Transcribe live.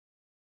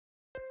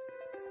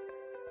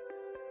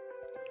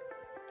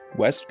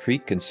West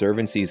Creek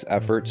Conservancy's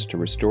efforts to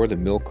restore the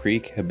Mill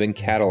Creek have been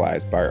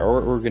catalyzed by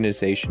our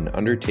organization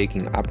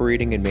undertaking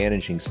operating and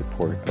managing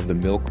support of the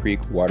Mill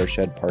Creek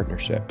Watershed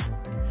Partnership.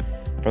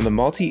 From the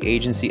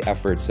multi-agency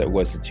efforts that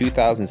was the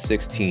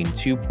 2016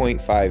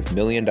 $2.5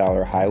 million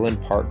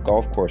Highland Park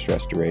Golf Course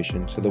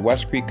restoration to the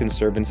West Creek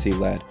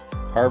Conservancy-led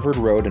Harvard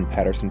Road and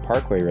Patterson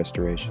Parkway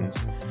restorations,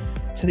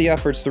 to the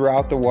efforts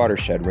throughout the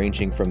watershed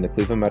ranging from the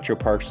Cleveland Metro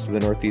Parks to the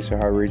Northeast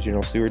Ohio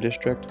Regional Sewer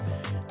District,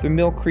 the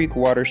Mill Creek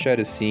watershed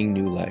is seeing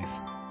new life.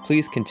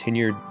 Please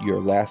continue your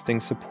lasting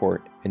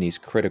support in these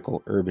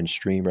critical urban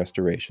stream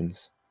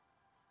restorations.